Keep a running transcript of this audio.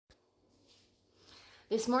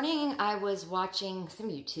This morning I was watching some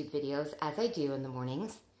YouTube videos, as I do in the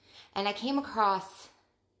mornings, and I came across,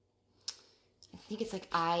 I think it's like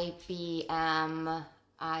IB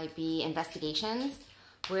Investigations,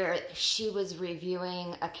 where she was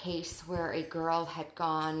reviewing a case where a girl had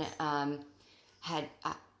gone, had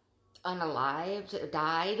unalived,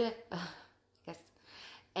 died, I guess,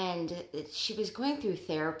 and she was going through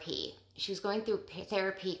therapy. She was going through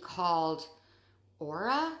therapy called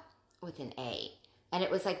Aura, with an A. And it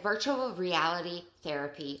was like virtual reality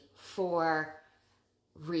therapy for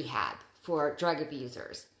rehab, for drug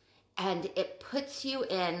abusers. And it puts you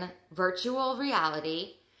in virtual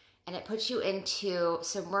reality, and it puts you into,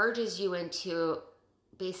 submerges you into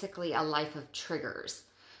basically a life of triggers.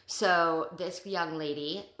 So this young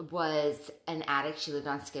lady was an addict. She lived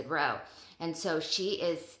on Skid Row. And so she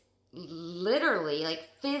is literally, like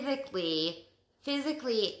physically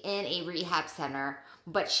in a rehab center,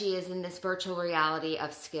 but she is in this virtual reality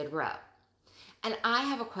of Skid Row. And I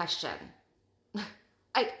have a question.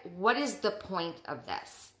 What is the point of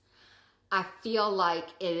this? I feel like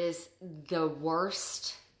it is the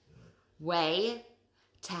worst way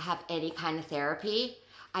to have any kind of therapy.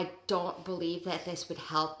 I don't believe that this would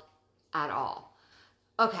help at all.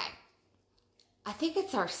 Okay. I think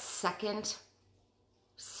it's our second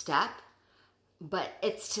step, but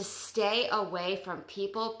it's to stay away from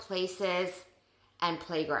people, places, and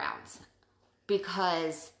playgrounds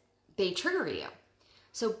because they trigger you.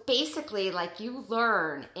 So basically, like, you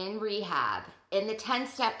learn in rehab, in the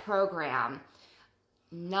 10-step program,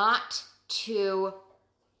 not to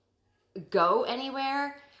go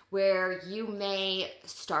anywhere where you may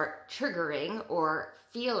start triggering or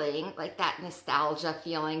feeling like that nostalgia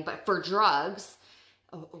feeling, but for drugs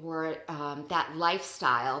or that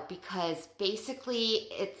lifestyle, because basically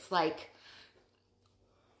it's like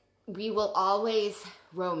we will always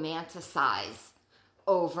romanticize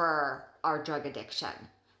over our drug addiction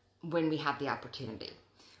when we have the opportunity.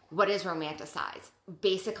 What is romanticize?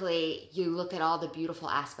 Basically, you look at all the beautiful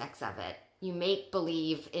aspects of it. You make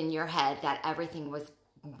believe in your head that everything was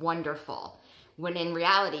wonderful, when in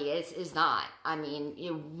reality it is not. I mean,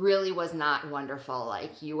 it really was not wonderful.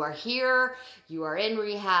 Like, you are here, you are in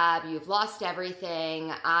rehab, you've lost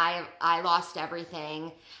everything. I lost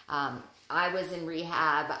everything. I was in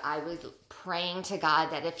rehab. I was praying to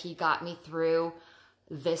God that if he got me through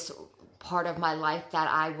this part of my life, that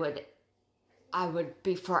I would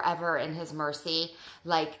be forever in his mercy.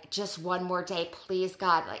 Like, just one more day, please,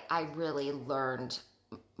 God. Like, I really learned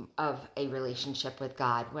of a relationship with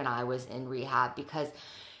God when I was in rehab, because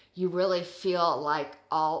you really feel like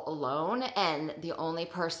all alone, and the only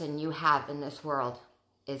person you have in this world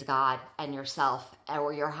is God and yourself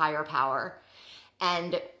or your higher power.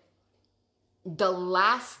 And the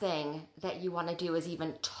last thing that you want to do is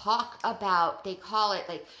even talk about, they call it,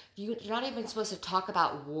 like, you're not even supposed to talk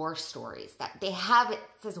about war stories. That they have it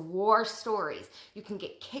says war stories. You can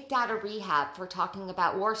get kicked out of rehab for talking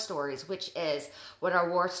about war stories, which is, what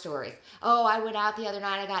are war stories? Oh, I went out the other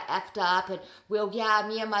night, I got effed up, and well, yeah,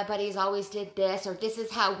 me and my buddies always did this, or this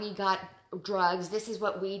is how we got drugs, this is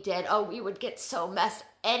what we did. Oh, we would get so messed,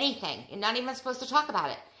 anything. You're not even supposed to talk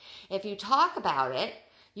about it. If you talk about it,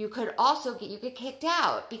 you could also get kicked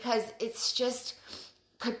out, because it's just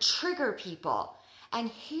could trigger people. And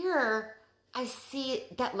here I see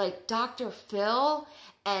that, like, Dr. Phil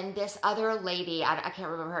and this other lady, I can't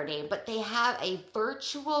remember her name, but they have a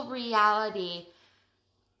virtual reality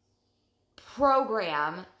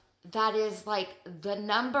program that is like the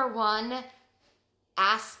 #1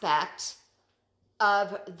 aspect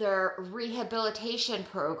of their rehabilitation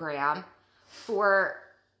program for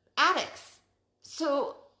addicts.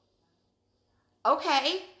 So,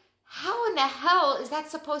 okay, how in the hell is that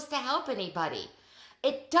supposed to help anybody?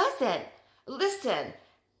 It doesn't. Listen,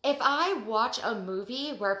 if I watch a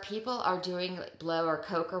movie where people are doing like blow or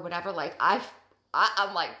coke or whatever, like I'm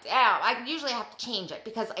like, damn, I usually have to change it,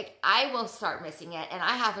 because like I will start missing it, and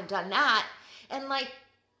I haven't done that in like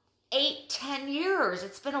 8-10 years.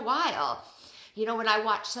 It's been a while. You know, when I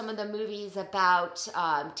watch some of the movies about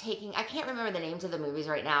taking, I can't remember the names of the movies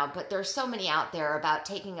right now, but there's so many out there about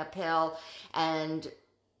taking a pill and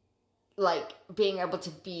like being able to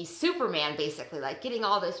be Superman, basically, like getting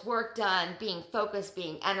all this work done, being focused,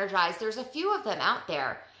 being energized. There's a few of them out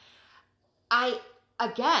there. I,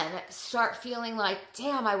 again, start feeling like,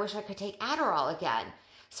 damn, I wish I could take Adderall again.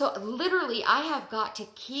 So literally, I have got to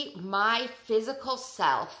keep my physical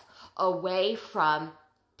self away from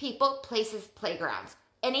people, places, playgrounds,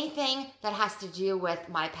 anything that has to do with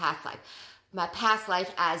my past life. My past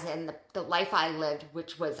life as in the life I lived,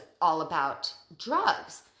 which was all about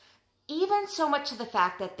drugs. Even so much to the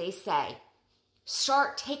fact that they say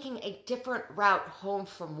start taking a different route home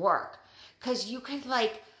from work. Because you can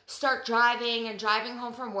like start driving and driving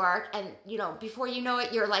home from work, and you know, before you know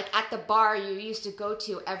it, you're like at the bar you used to go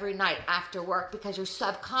to every night after work, because you're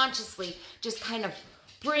subconsciously just kind of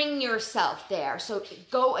bring yourself there. So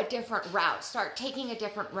go a different route, start taking a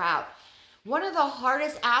different route. One of the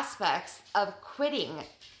hardest aspects of quitting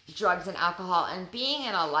drugs and alcohol and being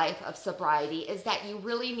in a life of sobriety is that you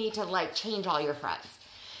really need to like change all your friends,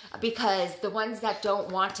 because the ones that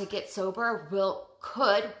don't want to get sober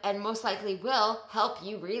could and most likely will help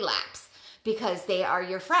you relapse, because they are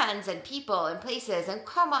your friends and people and places, and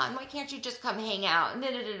come on, why can't you just come hang out?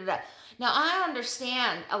 Now I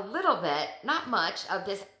understand a little bit, not much, of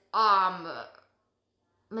this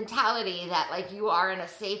mentality that like you are in a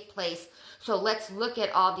safe place, so let's look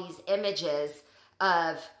at all these images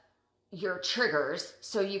of your triggers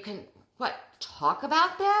so you can talk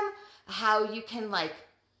about them, how you can like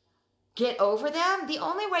get over them. The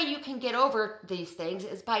only way you can get over these things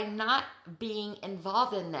is by not being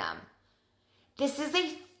involved in them. This is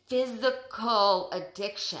a physical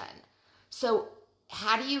addiction. So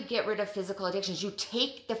how do you get rid of physical addictions? You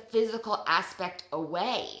take the physical aspect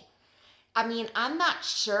away. I mean, I'm not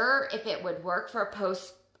sure if it would work for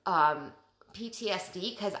post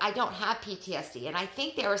PTSD, because I don't have PTSD. And I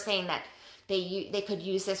think they were saying that they could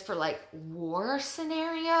use this for like war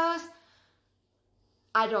scenarios.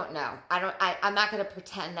 I don't know. I'm not going to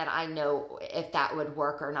pretend that I know if that would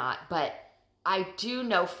work or not, but I do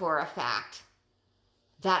know for a fact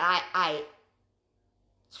that I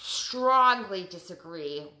strongly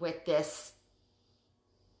disagree with this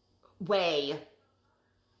way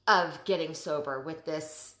of getting sober, with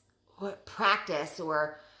this practice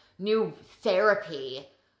or new therapy,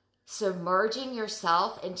 submerging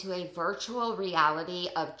yourself into a virtual reality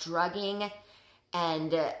of drugging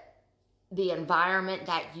and the environment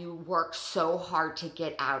that you work so hard to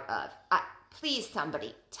get out of. Please,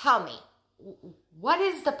 somebody, tell me, what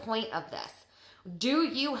is the point of this? Do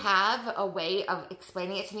you have a way of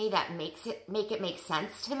explaining it to me that make it make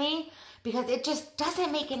sense to me? Because it just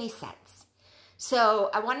doesn't make any sense. So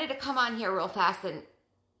I wanted to come on here real fast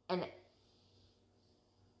and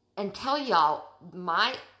tell y'all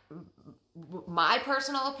my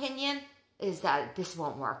personal opinion is that this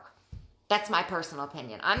won't work. That's my personal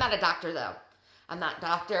opinion. I'm not a doctor though. I'm not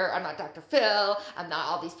Dr. Phil. I'm not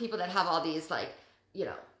all these people that have all these like, you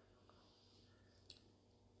know,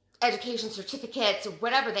 education certificates or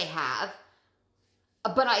whatever they have.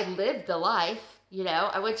 But I lived the life, you know.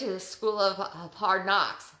 I went to the school of hard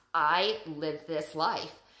knocks. I lived this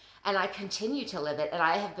life and I continue to live it. And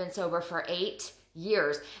I have been sober for 8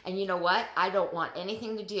 years. And you know what? I don't want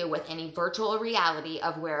anything to do with any virtual reality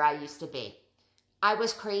of where I used to be. I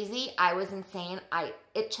was crazy. I was insane.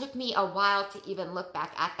 It took me a while to even look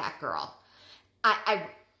back at that girl.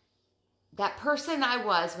 That person I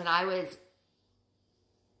was when I was,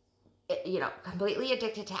 you know, completely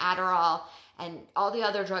addicted to Adderall and all the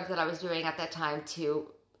other drugs that I was doing at that time to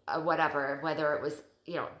whatever, whether it was,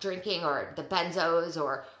 you know, drinking or the benzos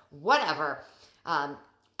or whatever.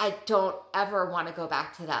 I don't ever want to go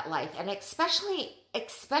back to that life. And especially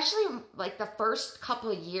like the first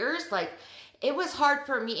couple of years, like, it was hard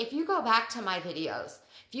for me. If you go back to my videos,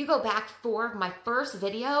 if you go back for my first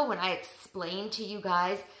video when I explained to you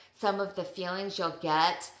guys some of the feelings you'll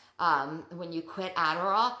get when you quit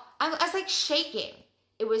Adderall, I was like shaking.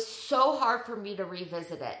 It was so hard for me to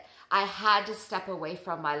revisit it. I had to step away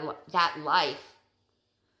from that life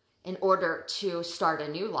in order to start a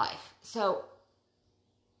new life. So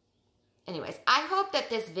anyways, I hope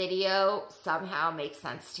that this video somehow makes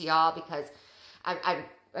sense to y'all, because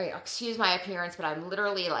excuse my appearance, but I'm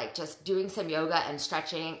literally like just doing some yoga and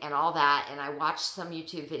stretching and all that. And I watched some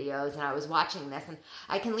YouTube videos and I was watching this, and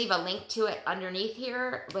I can leave a link to it underneath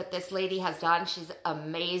here, what this lady has done. She's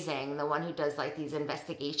amazing. The one who does like these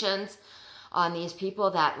investigations on these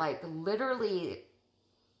people that like literally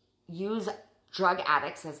use drug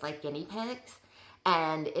addicts as like guinea pigs.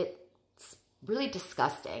 And it's really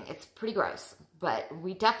disgusting. It's pretty gross, but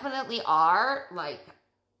we definitely are like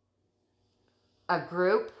a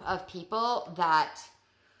group of people that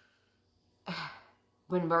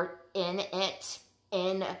when we're in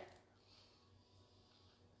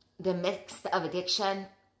the mix of addiction,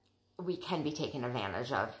 we can be taken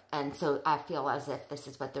advantage of. And so I feel as if this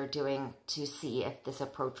is what they're doing to see if this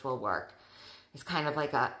approach will work. It's kind of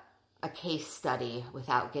like a case study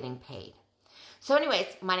without getting paid. So anyways,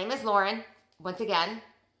 my name is Lauren. Once again,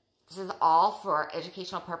 this is all for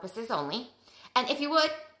educational purposes only. And if you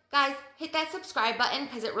would, guys, hit that subscribe button,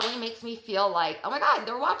 because it really makes me feel like, oh my God,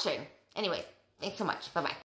 they're watching. Anyways, thanks so much. Bye-bye.